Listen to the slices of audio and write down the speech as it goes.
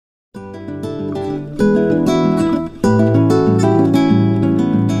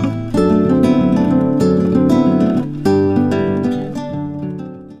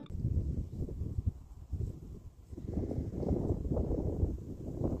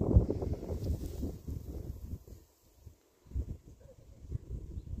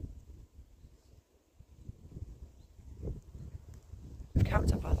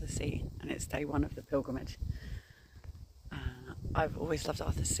camped up Arthur's Seat, and it's day one of the pilgrimage. I've always loved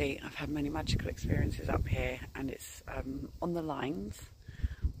Arthur's Seat. I've had many magical experiences up here, and it's on the lines.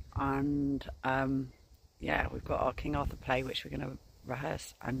 And yeah, we've got our King Arthur play, which we're going to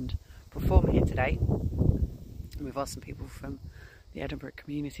rehearse and perform here today. And we've asked some people from the Edinburgh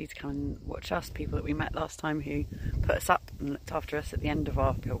community to come and watch us, people that we met last time who put us up and looked after us at the end of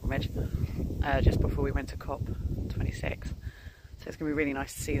our pilgrimage, just before we went to COP26. So it's going to be really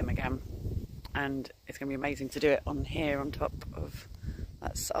nice to see them again, and it's going to be amazing to do it on here on top of,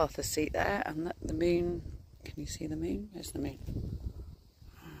 that's Arthur's Seat there, and the moon, can you see the moon? There's the moon.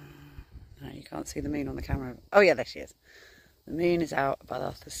 No, you can't see the moon on the camera. Oh yeah, there she is. The moon is out above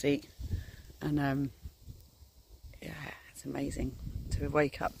Arthur's Seat, and yeah, it's amazing to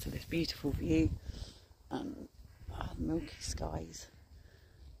wake up to this beautiful view and the milky skies.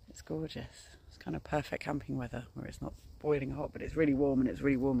 It's gorgeous. It's kind of perfect camping weather where it's not boiling hot, but it's really warm, and it's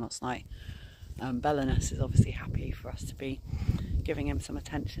really warm last night. Belinus is obviously happy for us to be giving him some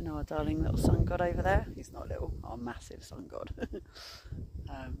attention, our darling little sun god over there. He's not little, our massive sun god.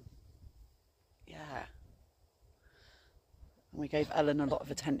 Yeah. And we gave Ellen a lot of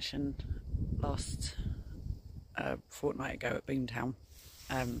attention last fortnight ago at Boomtown,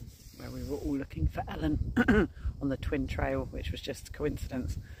 where we were all looking for Ellen on the Twin Trail, which was just a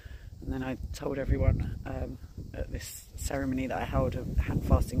coincidence. And then I told everyone at this ceremony that I held, a hand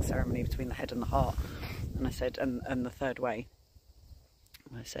fasting ceremony between the head and the heart, and I said, and the third way,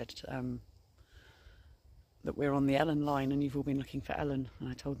 I said that we're on the Ellen line and you've all been looking for Ellen, and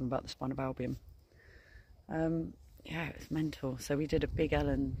I told them about the Spine of Albion. Yeah, it was mental. So we did a big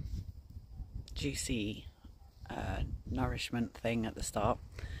Ellen juicy nourishment thing at the start,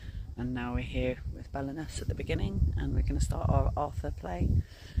 and now we're here with Belinus at the beginning, and we're going to start our Arthur play.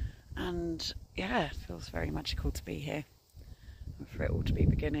 And yeah, it feels very magical to be here and for it all to be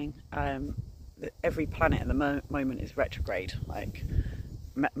beginning. Every planet at the moment is retrograde, like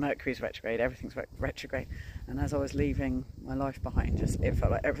Mercury's retrograde, everything's retrograde. And as I was leaving my life behind, it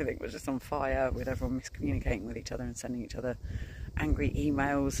felt like everything was just on fire, with everyone miscommunicating with each other and sending each other angry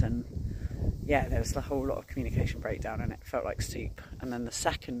emails, and yeah, there was a whole lot of communication breakdown, and it felt like soup. And then the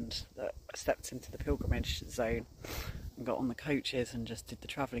second that I stepped into the pilgrimage zone and got on the coaches and just did the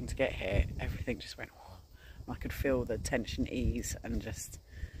travelling to get here, everything just went, I could feel the tension ease, and just,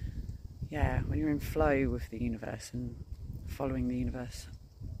 yeah, when you're in flow with the universe and following the universe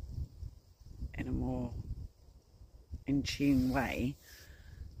in a more in tune way,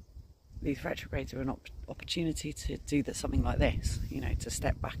 these retrogrades are an opportunity to do something like this, you know, to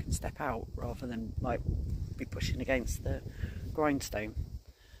step back and step out rather than like be pushing against the grindstone.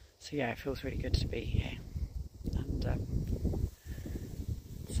 So yeah, it feels really good to be here, and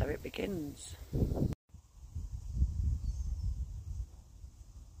so it begins.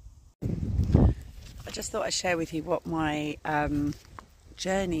 I just thought I'd share with you what my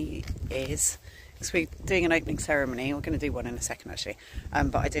journey is. So we're doing an opening ceremony. We're going to do one in a second actually,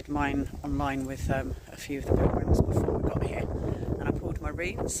 but I did mine online with a few of the pilgrims before we got here, and I pulled my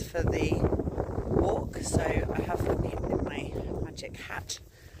runes for the walk. So I have them in my magic hat,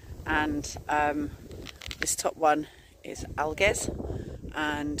 and this top one is Alges,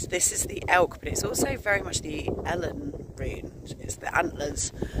 and this is the elk, but it's also very much the Elen rune. It's the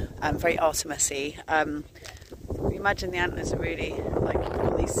antlers, very Artemis-y. Imagine the antlers are really like, you've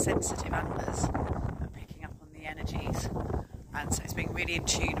got these sensitive antlers picking up on the energies, and so it's being really in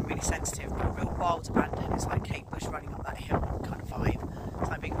tune and really sensitive, but real wild abandon. It's like Kate Bush running up that hill kind of vibe. It's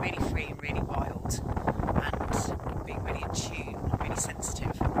like being really free and really wild, and being really in tune and really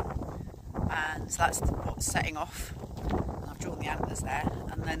sensitive. And so that's what's setting off. And I've drawn the antlers there,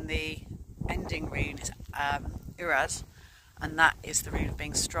 and then the ending rune is Uraz, and that is the rune of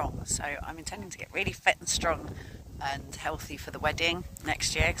being strong. So I'm intending to get really fit and strong and healthy for the wedding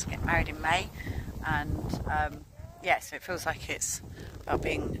next year, because I get married in May. And yeah, so it feels like it's about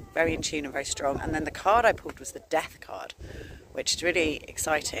being very in tune and very strong. And then the card I pulled was the Death card, which is really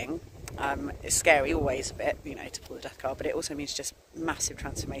exciting. It's scary always a bit, you know, to pull the Death card, but it also means just massive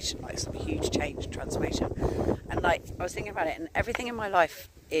transformation, like some huge change and transformation. And like, I was thinking about it, and everything in my life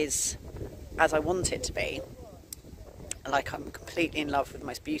is as I want it to be. Like, I'm completely in love with the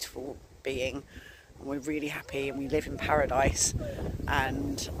most beautiful being, and we're really happy, and we live in paradise,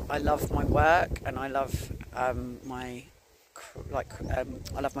 and I love my work, and I love I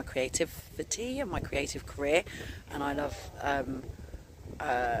love my creativity and my creative career, and I love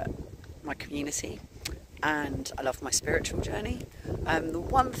my community, and I love my spiritual journey. The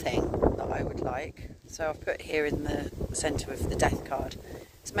one thing that I would like, so I've put here in the centre of the Death card,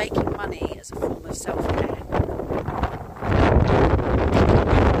 is making money as a form of self-care.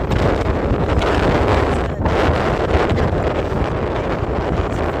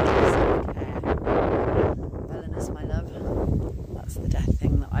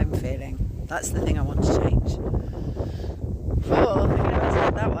 That's the thing I want to change. Oh, you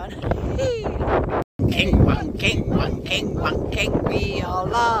know, that one. King, one king, one king, one king. We all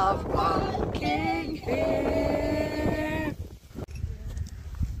love one king here.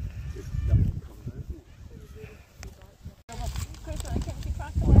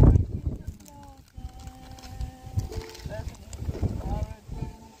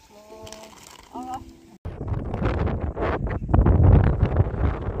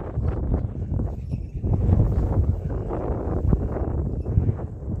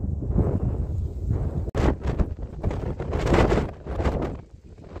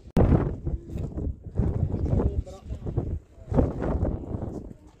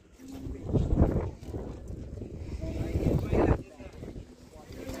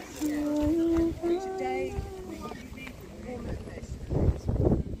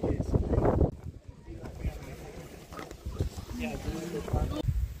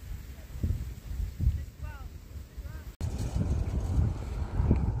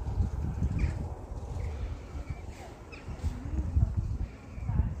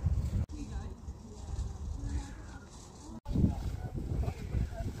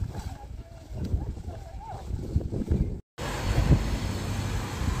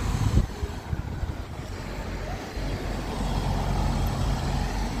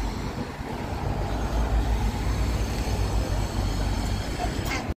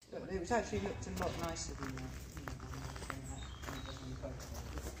 It's actually looked a lot nicer than that.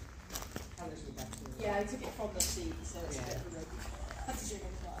 Yeah, I took it from the seat, so it's a bit of a rope. I had to zoom in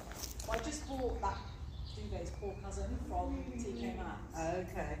as well. But I just bought that duvet's poor cousin from TK Maxx.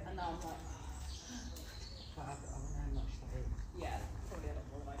 Okay. And now I'm like, But I don't know how much that is. yeah, probably a lot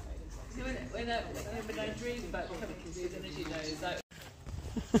more than I paid. When I dream about becoming confused, and as you know, is that.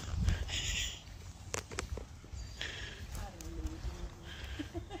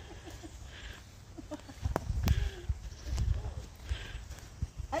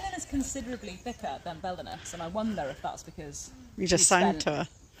 Ellen is considerably thicker than Belinus, and I wonder if that's because You just sang to her.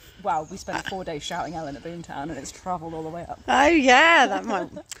 Well, we spent 4 days shouting Ellen at Boomtown, and it's travelled all the way up. Oh yeah, that might.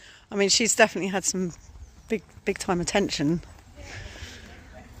 I mean, she's definitely had some big time attention.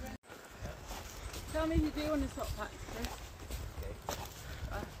 Tell me if you do want to swap packs, Chris.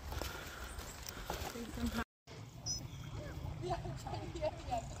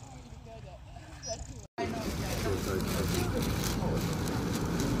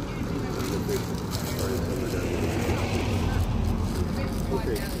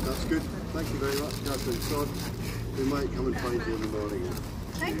 Okay, that's good. Thank you very much, Catherine. So we might come and find you in the morning.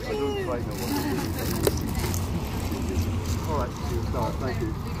 Thank you. I don't quite know what to do. All right, see you start. Thank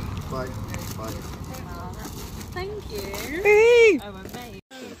you. Bye. Bye. Thank you. Hey. Oh, amazing.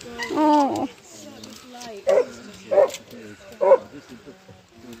 Oh.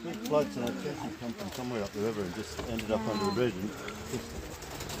 Big floods, and I guess they come from somewhere up the river and just ended up under the bridge and just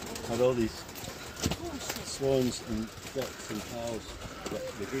had all these swans and ducks and cows. But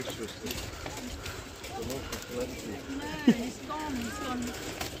the goose was the local celebrity. No, it's gone. It's gone.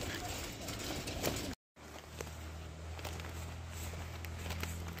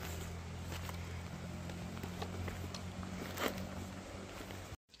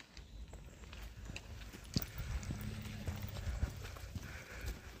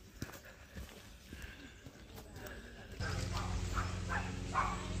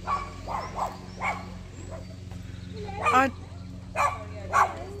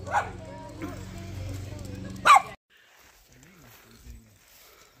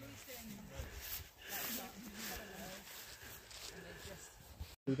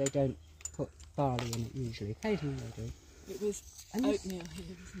 They don't put barley in it usually. Occasionally they do. It was And oatmeal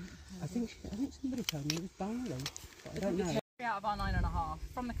here, wasn't it? I think somebody told me it was barley, but I don't know. 3 out of our 9.5.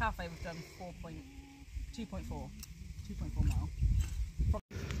 From the cafe, we've done 2.4 mile.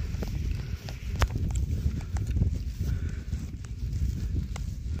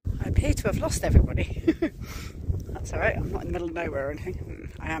 I appear to have lost everybody. That's alright, I'm not in the middle of nowhere or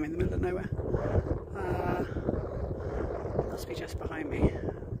anything. I am in the middle of nowhere. Must be just behind me.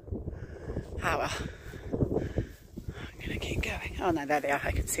 Ah well. I'm gonna keep going. Oh no, there they are,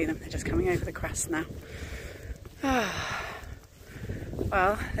 I can see them. They're just coming over the crest now.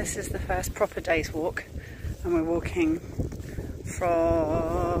 Well, this is the first proper day's walk, and we're walking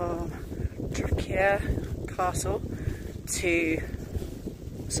from Dracula Castle to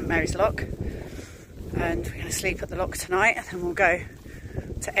St Mary's Lock, and we're going to sleep at the lock tonight, and then we'll go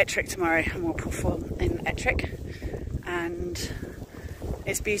to Ettrick tomorrow and we'll perform in Ettrick. And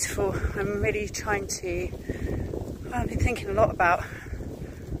it's beautiful. I'm really trying to, I've been thinking a lot about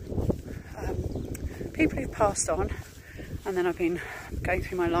people who've passed on, and then I've been going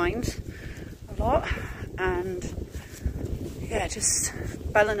through my lines, lot, and yeah, just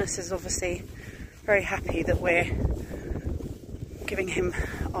Belinus is obviously very happy that we're giving him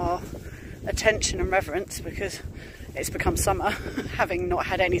our attention and reverence, because it's become summer, having not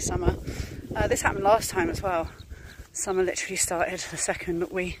had any summer. This happened last time as well. Summer literally started the second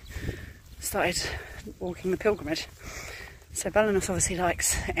that we started walking the pilgrimage. So Belinus obviously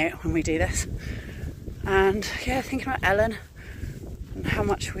likes it when we do this. And yeah, thinking about Ellen and how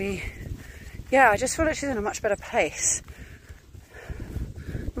much I just feel like she's in a much better place.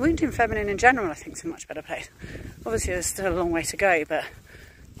 The wounding feminine in general, I think, is in a much better place. Obviously there's still a long way to go, but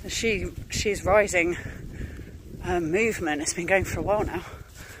she's rising movement. It's been going for a while now.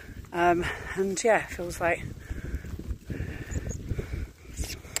 And yeah, it feels like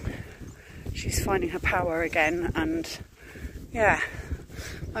she's finding her power again, and yeah,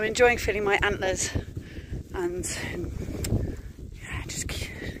 I'm enjoying feeling my antlers and yeah, just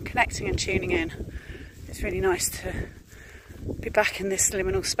connecting and tuning in. It's really nice to be back in this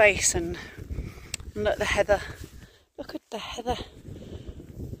liminal space and look at the heather. Look at the heather.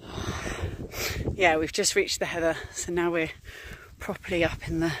 Yeah, we've just reached the heather, so now we're properly up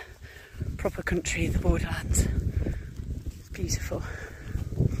in the proper country, the borderlands. It's beautiful.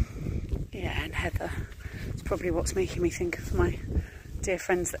 Yeah, and heather. It's probably what's making me think of my dear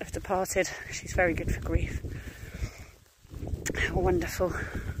friends that have departed. She's very good for grief. How wonderful.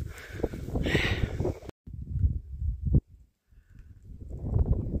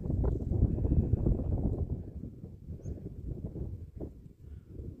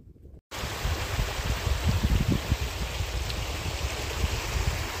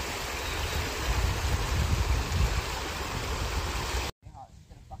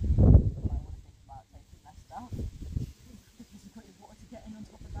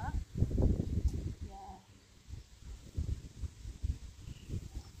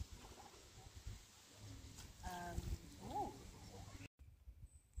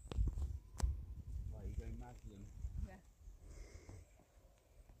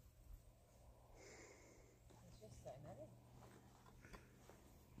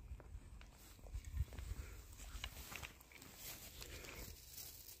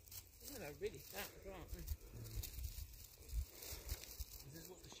 They're really fat, aren't they? This is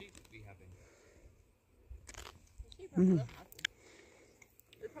what the sheep would be having. The sheep have love having.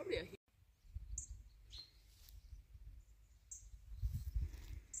 They're probably a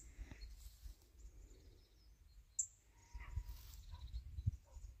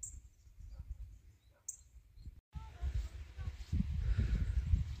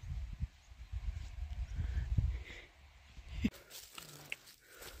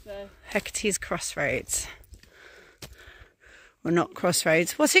Hecate's Crossroads. Well, not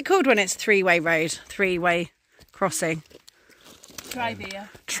crossroads. What's it called when it's three-way road? Three-way crossing? Trivia.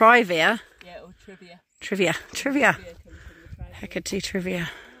 Trivia? Yeah, or trivia. Trivia. Trivia. Trivia comes from the trivia. Hecate Trivia.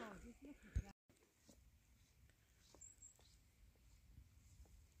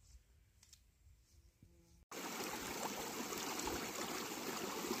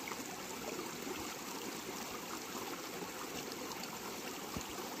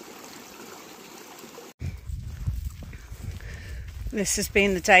 This has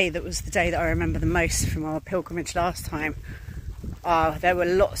been the day that was the day that I remember the most from our pilgrimage last time. There were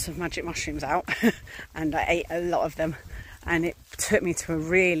lots of magic mushrooms out and I ate a lot of them, and it took me to a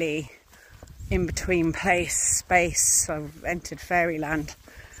really in-between space. I entered fairyland,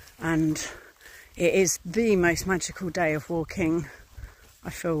 and it is the most magical day of walking.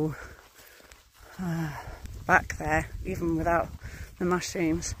 I feel back there even without the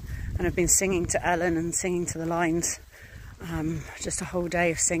mushrooms, and I've been singing to Ellen and singing to the lines. Just a whole day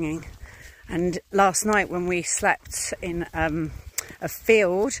of singing. And last night when we slept in a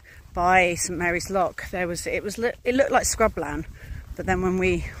field by St Mary's Loch, it looked like scrubland, but then when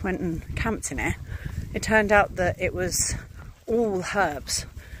we went and camped in it, it turned out that it was all herbs.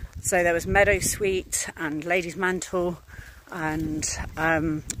 So there was meadowsweet and lady's mantle and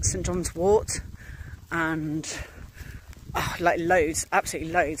St John's wort and like loads,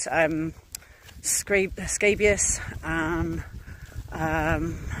 absolutely loads. Scabious and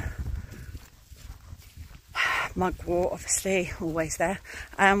mugwort, obviously, always there.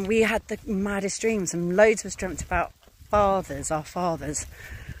 We had the maddest dreams, and loads was dreamt about our fathers.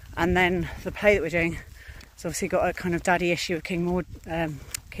 And then the play that we're doing has obviously got a kind of daddy issue of King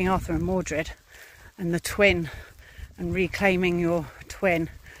Arthur and Mordred, and the twin, and reclaiming your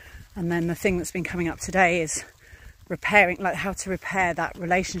twin. And then the thing that's been coming up today is repairing, like how to repair that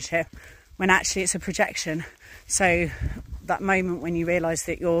relationship when actually it's a projection. So that moment when you realise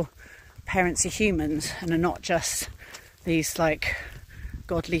that your parents are humans and are not just these like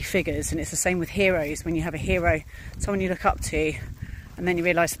godly figures, and it's the same with heroes. When you have a hero, someone you look up to, and then you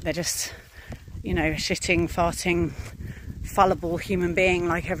realise that they're just, you know, a shitting, farting, fallible human being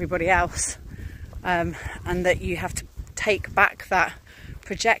like everybody else, and that you have to take back that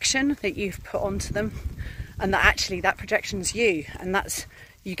projection that you've put onto them, and that actually that projection's you, and that's,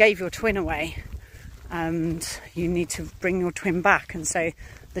 you gave your twin away and you need to bring your twin back. And so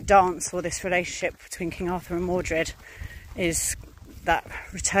the dance, or this relationship between King Arthur and Mordred, is that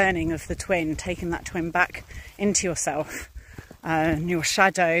returning of the twin, taking that twin back into yourself, your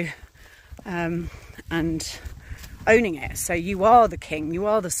shadow, and owning it. So you are the king, you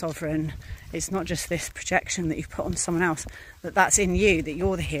are the sovereign. It's not just this projection that you've put on someone else, that's in you, that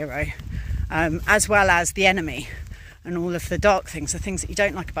you're the hero, as well as the enemy and all of the dark things, the things that you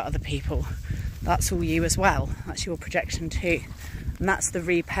don't like about other people. That's all you as well. That's your projection too. And that's the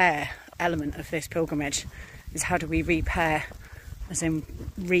repair element of this pilgrimage, is how do we repair, as in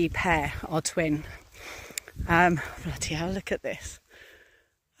repair our twin. Bloody hell, look at this.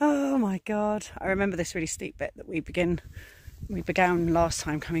 Oh my God. I remember this really steep bit that we began last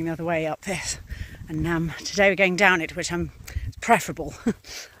time coming the other way up this. And today we're going down it, which it's preferable.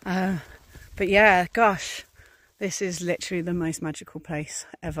 But yeah, gosh, this is literally the most magical place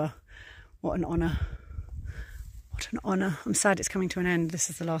ever. What an honour. What an honour. I'm sad it's coming to an end. This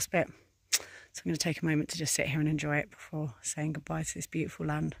is the last bit. So I'm going to take a moment to just sit here and enjoy it before saying goodbye to this beautiful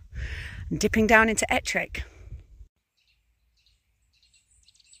land and dipping down into Ettrick.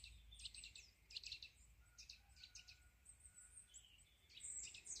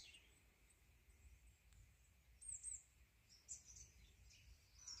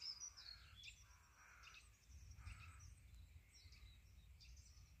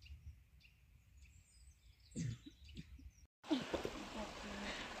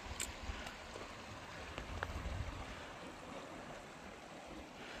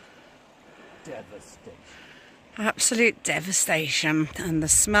 Devastation. Absolute devastation, and the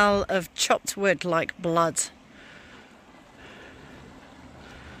smell of chopped wood like blood.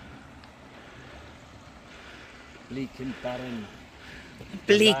 Bleak and barren.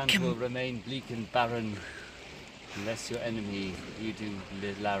 Bleak. The land will remain bleak and barren unless your enemy, you do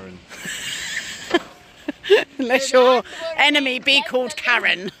Laren. Unless your enemy be called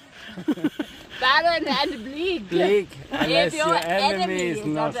Karen. Barren and bleak. Bleak, unless If your enemy is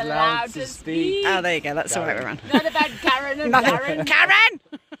not allowed to speak. Oh, there you go, that's the right way around. Not about Karen and Nothing. Karen. Karen!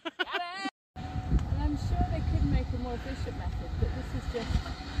 And I'm sure they could make a more efficient method, but this is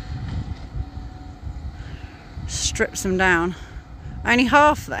just... Strips them down. Only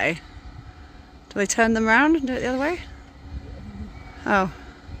half though. Do they turn them round and do it the other way? Oh.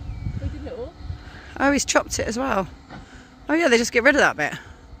 They did it all. Oh, he's chopped it as well. Oh yeah, they just get rid of that bit.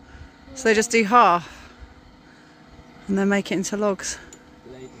 So they just do half and then make it into logs.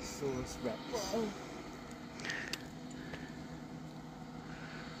 Ladysaurus Rex.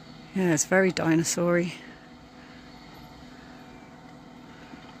 Yeah, it's very dinosaur-y.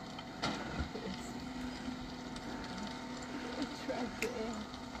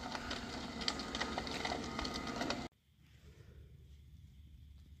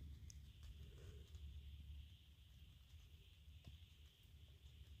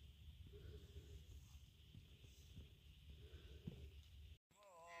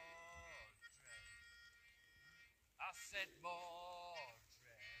 I said Mordred.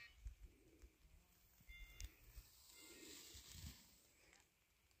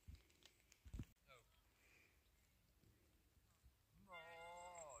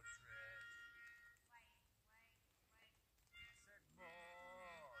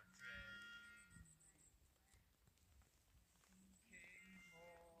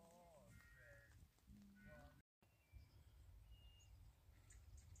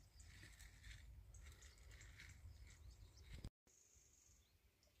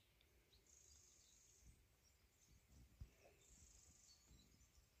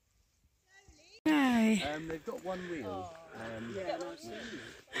 Yay. They've got one wheel. You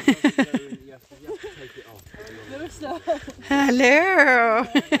have to take it off. Hello,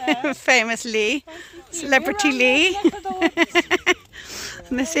 famous Lee, celebrity Lee.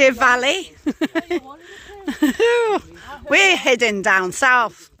 This here valley. We're heading down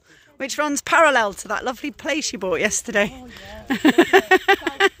south, which runs parallel to that lovely place you bought yesterday.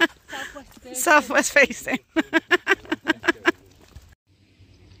 Southwest facing.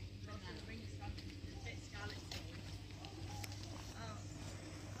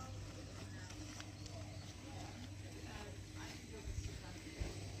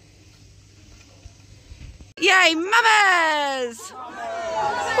 Yay, mummers!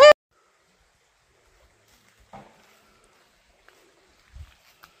 Woo!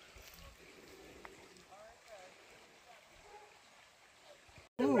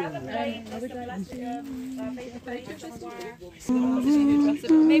 Maybe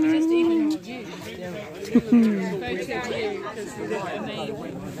just even you. Photo you, because you look amazing.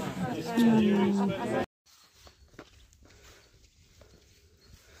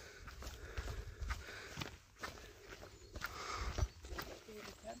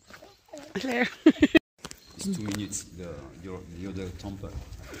 Hello. It's 2 minutes, the other temple.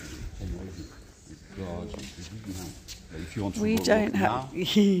 But if you want to We go don't now, have.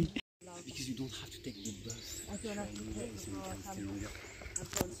 because you don't have to take the bus. I don't have to take the car. I'm going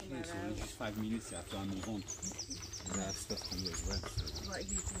somewhere So only just 5 minutes after I move on. I have stuff to do as well. So. What are you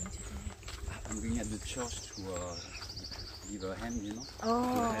doing today? I'm going at the church to give a hand, you know.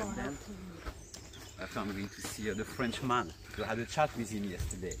 Oh, After I'm going to see the Frenchman. I had a chat with him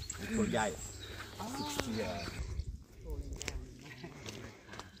yesterday, a tall guy. 60.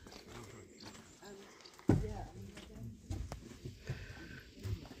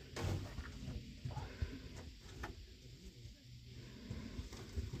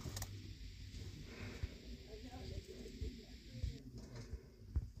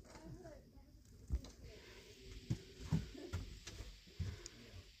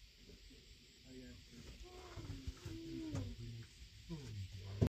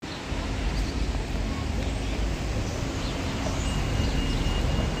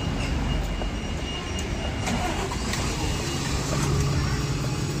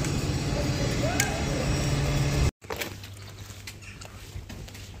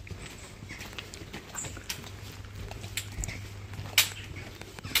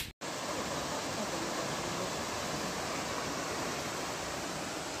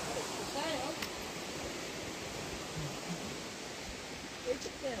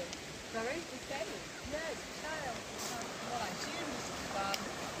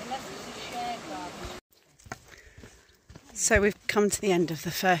 So we've come to the end of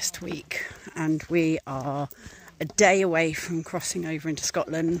the first week and we are a day away from crossing over into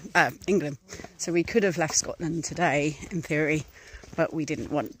Scotland, England. So we could have left Scotland today in theory, but we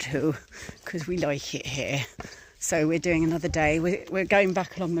didn't want to because we like it here. So we're doing another day. We're going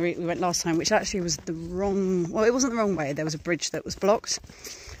back along the route we went last time, which actually was the wrong, well, it wasn't the wrong way. There was a bridge that was blocked,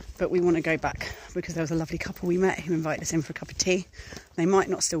 but we want to go back because there was a lovely couple we met who invited us in for a cup of tea. They might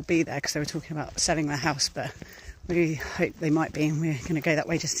not still be there because they were talking about selling their house, but we hope they might be, and we're going to go that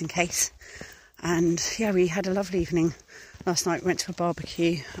way just in case. And yeah, we had a lovely evening last night. We went to a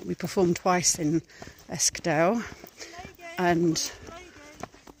barbecue. We performed twice in Eskdale, and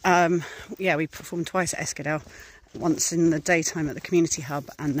yeah, we performed twice at Eskdale. Once in the daytime at the community hub,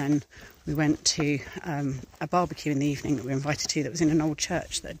 and then we went to a barbecue in the evening that we were invited to, that was in an old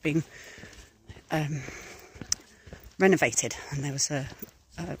church that had been renovated, and there was a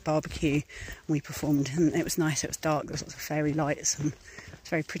barbecue, and we performed, and it was nice. It was dark, there was lots of fairy lights, and it was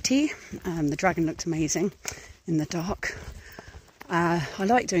very pretty. The dragon looked amazing in the dark. I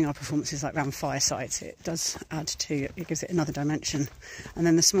like doing our performances like around firesides. It does add to, it gives it another dimension. And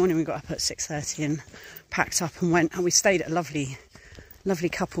then this morning we got up at 6:30 and packed up and went, and we stayed at a lovely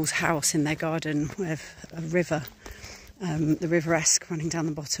couple's house in their garden with a river, the River-esque running down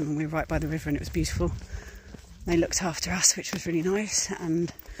the bottom, and we were right by the river, and it was beautiful. They looked after us, which was really nice.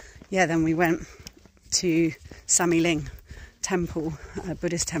 And yeah, then we went to Sami Ling temple, a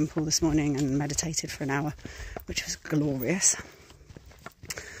Buddhist temple this morning, and meditated for an hour, which was glorious.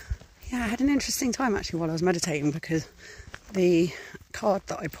 Yeah, I had an interesting time actually while I was meditating, because the card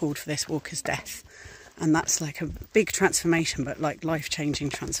that I pulled for this walk is death, and that's like a big transformation, but like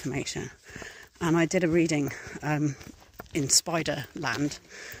life-changing transformation. And I did a reading in Spider Land,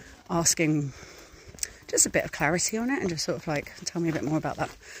 asking just a bit of clarity on it and just sort of like, tell me a bit more about that.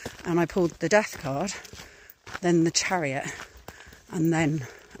 And I pulled the death card, then the chariot, and then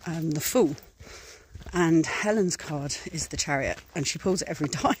the fool. And Helen's card is the chariot, and she pulls it every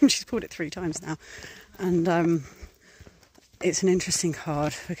time. She's pulled it 3 times now. And it's an interesting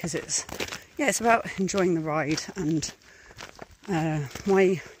card because it's about enjoying the ride. And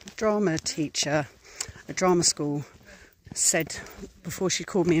my drama teacher at drama school said before she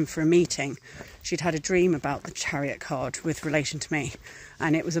called me in for a meeting, she'd had a dream about the chariot card with relation to me,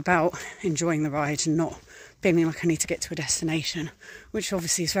 and it was about enjoying the ride and not feeling like I need to get to a destination, which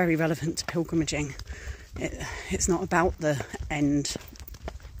obviously is very relevant to pilgrimaging. It's not about the end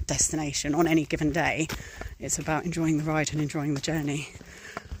destination on any given day. It's about enjoying the ride and enjoying the journey.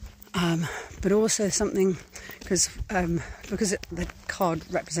 But also something, because the card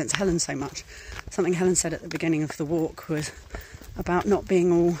represents Helen so much, something Helen said at the beginning of the walk was about not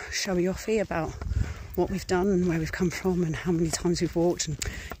being all showy-offy about what we've done and where we've come from and how many times we've walked. And,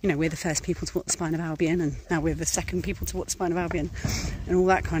 you know, we're the first people to walk the Spine of Albion, and now we're the second people to walk the Spine of Albion, and all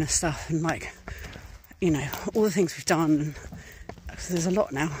that kind of stuff. And like, you know, all the things we've done. There's a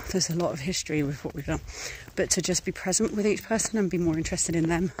lot now, there's a lot of history with what we've done, but to just be present with each person and be more interested in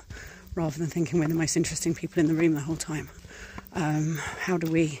them rather than thinking we're the most interesting people in the room the whole time. How do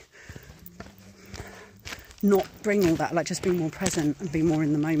we not bring all that, like just be more present and be more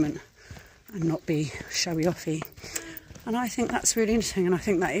in the moment and not be showy-offy? And I think that's really interesting, and I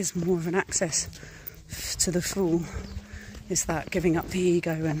think that is more of an access to the full, is that giving up the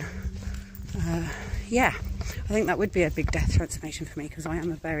ego. And yeah, I think that would be a big death transformation for me, because I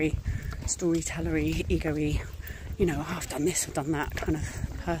am a very storytellery, ego-y, you know, oh, I've done this, I've done that kind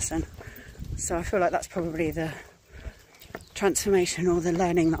of person. So I feel like that's probably the transformation or the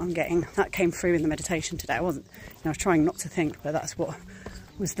learning that I'm getting. That came through in the meditation today. I wasn't, you know, I was trying not to think, but that's what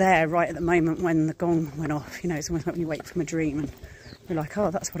was there right at the moment when the gong went off. You know, it's almost like when you wake from a dream and you're like,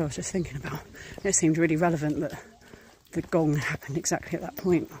 oh, that's what I was just thinking about. And it seemed really relevant that the gong happened exactly at that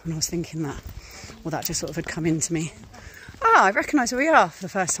point when I was thinking that. Well, that just sort of had come into me. Ah, I recognise where we are for the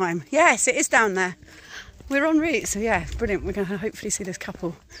first time. Yes, it is down there. We're en route, so yeah, brilliant. We're going to hopefully see this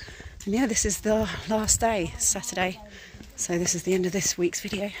couple. And yeah, this is the last day, Saturday. So this is the end of this week's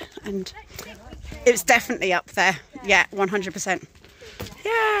video. And it's definitely up there. Yeah, 100%.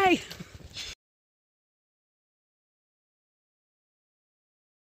 Yay!